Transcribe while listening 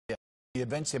The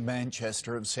events in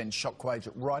Manchester have sent shockwaves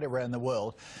right around the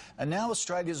world, and now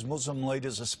Australia's Muslim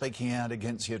leaders are speaking out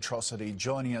against the atrocity.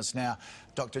 Joining us now,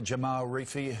 Dr Jamal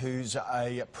Rifi, who's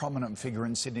a prominent figure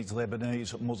in Sydney's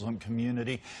Lebanese Muslim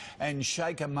community, and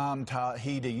Sheikh Imam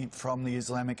Tawhidi from the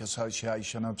Islamic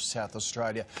Association of South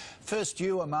Australia. First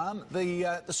you, Imam,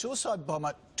 the suicide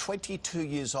bomber, 22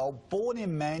 years old, born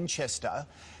in Manchester.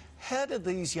 How did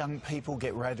these young people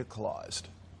get radicalised?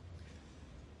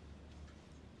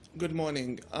 Good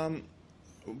morning.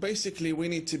 Basically, we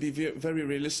need to be very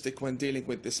realistic when dealing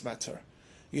with this matter.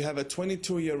 You have a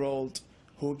 22-year-old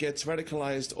who gets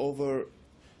radicalized over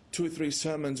 2 or 3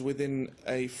 sermons within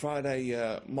a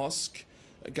Friday mosque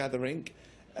gathering,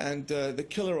 and the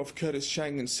killer of Curtis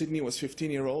Chang in Sydney was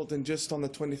 15-year-old, and just on the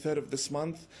 23rd of this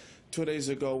month, 2 days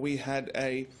ago, we had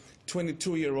a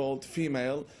 22-year-old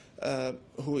female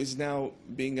who is now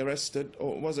being arrested,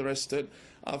 or was arrested,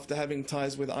 after having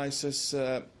ties with ISIS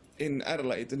in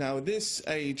Adelaide. Now, this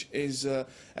age is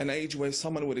an age where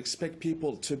someone would expect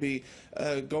people to be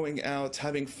going out,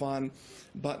 having fun,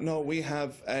 but no, we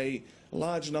have a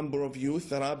large number of youth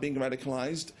that are being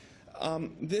radicalized.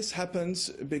 This happens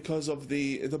because of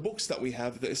the books that we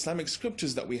have, the Islamic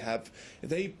scriptures that we have.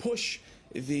 They push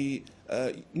the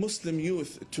Muslim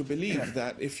youth to believe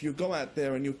that if you go out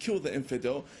there and you kill the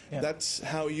infidel, that's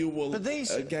how you will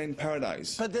gain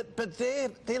paradise. But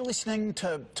they're listening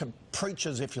to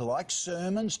preachers, if you like,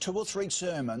 sermons, 2 or 3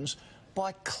 sermons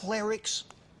by clerics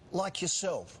like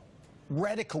yourself,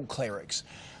 radical clerics.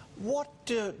 What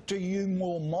do you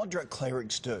more moderate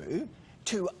clerics do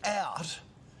to out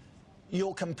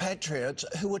your compatriots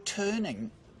who are turning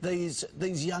these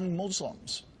young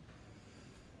Muslims?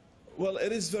 Well,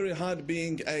 it is very hard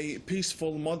being a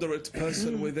peaceful, moderate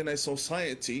person within a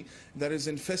society that is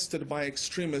infested by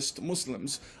extremist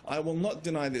Muslims. I will not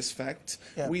deny this fact.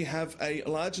 We have a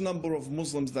large number of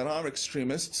Muslims that are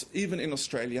extremists, even in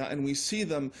Australia, and we see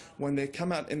them when they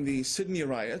come out in the Sydney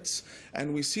riots,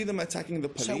 and we see them attacking the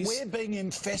police. So we're being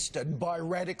infested by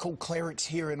radical clerics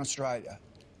here in Australia?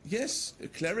 Yes,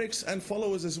 clerics and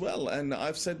followers as well, and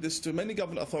I've said this to many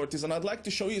government authorities, and I'd like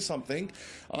to show you something.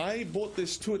 I bought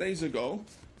this 2 days ago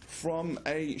from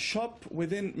a shop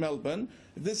within Melbourne.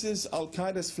 This is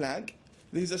Al-Qaeda's flag.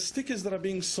 These are stickers that are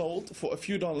being sold for a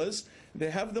few dollars. They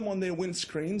have them on their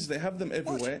windscreens. They have them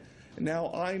everywhere.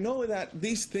 Now, I know that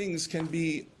these things can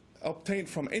be obtained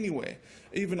from anywhere,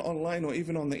 even online or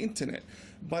even on the internet.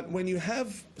 But when you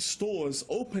have stores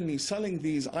openly selling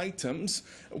these items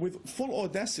with full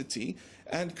audacity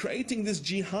and creating this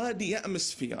jihadi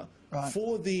atmosphere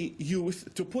for the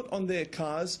youth to put on their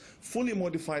cars, fully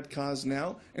modified cars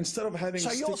now, instead of having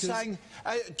stickers. So you're saying,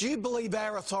 do you believe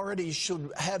our authorities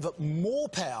should have more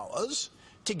powers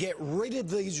to get rid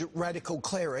of these radical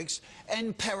clerics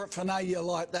and paraphernalia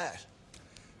like that?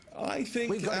 I think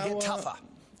we've got to get tougher.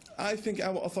 I think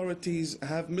our authorities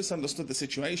have misunderstood the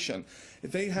situation.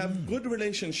 They have good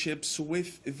relationships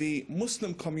with the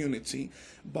Muslim community,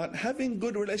 but having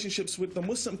good relationships with the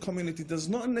Muslim community does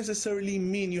not necessarily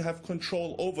mean you have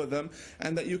control over them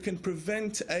and that you can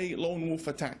prevent a lone wolf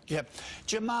attack. Yep.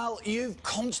 Jamal, you've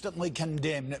constantly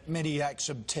condemned many acts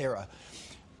of terror.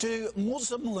 Do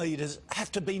Muslim leaders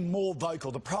have to be more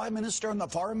vocal? The Prime Minister and the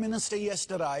Foreign Minister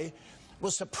yesterday were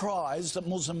surprised that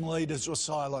Muslim leaders were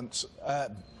silent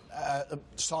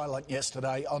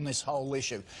yesterday on this whole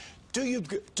issue. Do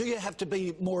you have to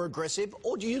be more aggressive,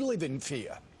 or do you live in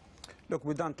fear? Look,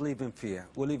 we don't live in fear.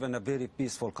 We live in a very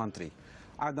peaceful country.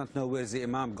 I don't know where the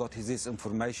Imam got his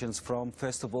information from.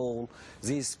 First of all,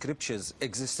 these scriptures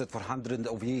existed for hundreds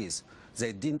of years.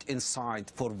 They didn't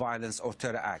incite for violence or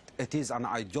terror act. It is an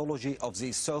ideology of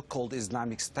the so-called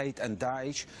Islamic State and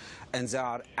Daesh, and they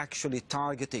are actually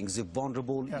targeting the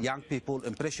vulnerable young people,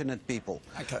 impressionable people.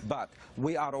 But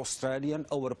we are Australian.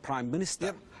 Our Prime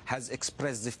Minister has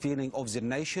expressed the feeling of the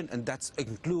nation, and that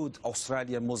includes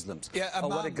Australian Muslims.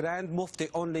 Our Grand Mufti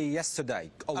only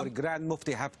yesterday, our Grand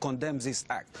Mufti have condemned this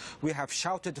act. We have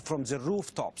shouted from the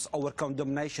rooftops our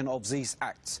condemnation of these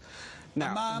acts.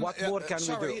 Now, Imam, what more can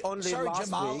we do? Only last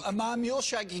Jamal, week... Imam, you're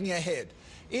shaking your head.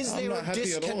 Is there a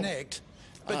disconnect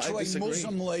between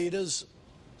Muslim leaders?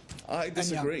 I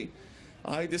disagree.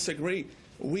 I disagree.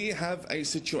 We have a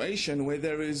situation where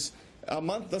there is a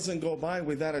month doesn't go by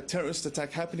without a terrorist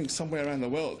attack happening somewhere around the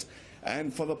world.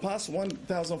 And for the past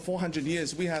 1,400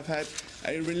 years, we have had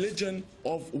a religion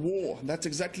of war. That's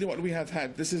exactly what we have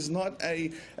had. This is not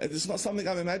something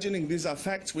I'm imagining. These are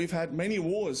facts. We've had many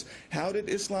wars. How did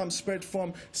Islam spread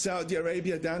from Saudi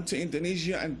Arabia down to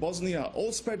Indonesia and Bosnia?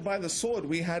 All spread by the sword.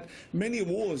 We had many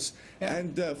wars.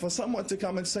 And for someone to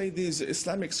come and say these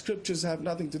Islamic scriptures have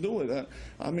nothing to do with it,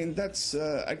 I mean, that's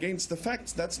against the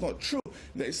facts. That's not true.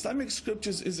 The Islamic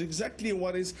scriptures is exactly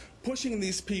what is pushing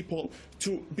these people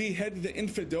to behead the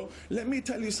infidel. Let me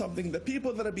tell you something. The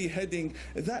people that are beheading,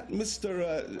 that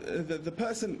the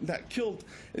person that killed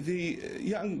the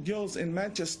young girls in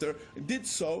Manchester did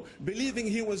so believing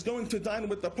he was going to dine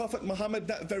with the Prophet Muhammad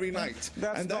that very night.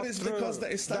 And that is because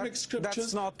the Islamic scriptures...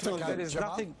 That's not true. There is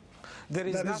nothing... There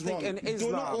is nothing in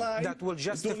Islam that will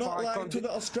justify... Do not lie to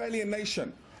the Australian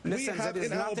nation. Listen, we have there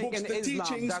is in our nothing books in the Islam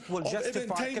teachings that will of Ibn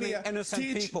justify killing innocent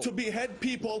teach people. to behead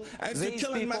people and to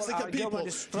kill and massacre people.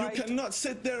 You cannot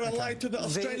sit there and lie to the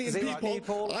Australian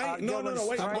people.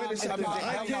 Wait a second.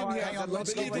 I came here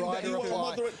believing that you are a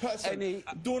moderate person.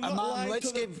 Do not lie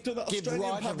to the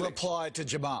Australian public. Reply to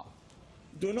Jamal.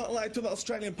 Do not lie to the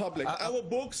Australian public. Our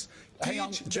books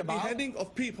teach the beheading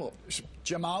of people.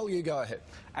 Jamal, you go ahead.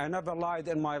 I never lied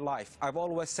in my life. I've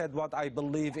always said what I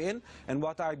believe in, and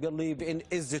what I believe in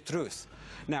is the truth.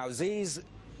 Now, these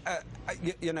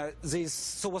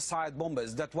suicide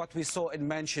bombers, that what we saw in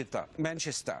Manchester,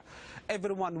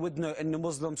 everyone would know in the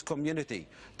Muslim community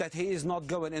that he is not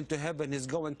going into heaven, he's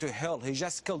going to hell. He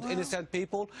just killed innocent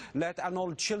people, let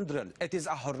alone children. It is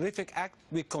a horrific act.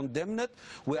 We condemn it,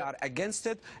 we are against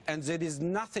it, and there is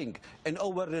nothing in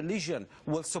our religion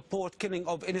will support killing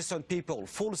of innocent people.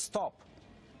 Full stop.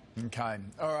 Okay.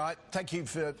 All right. Thank you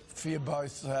for you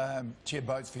both, to you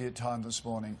both for your time this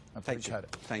morning. I appreciate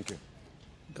it. Thank you.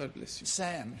 God bless you.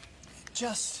 Sam,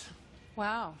 just...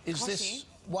 Wow. Is this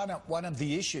one of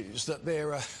the issues, that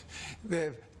there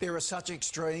are such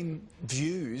extreme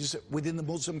views within the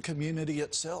Muslim community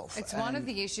itself? It's one of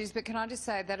the issues, but can I just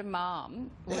say that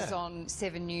Imam was on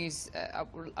 7 News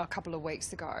a couple of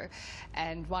weeks ago,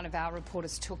 and one of our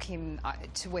reporters took him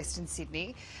to Western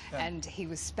Sydney, and he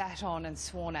was spat on and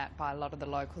sworn at by a lot of the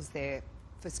locals there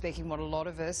for speaking what a lot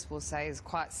of us will say is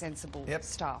quite sensible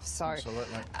stuff. So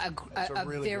a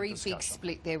really very big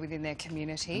split there within their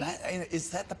community. Is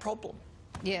that the problem?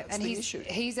 Yeah, that's and the issue.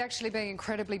 He's actually being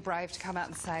incredibly brave to come out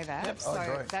and say that. Yep,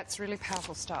 so that's really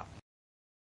powerful stuff.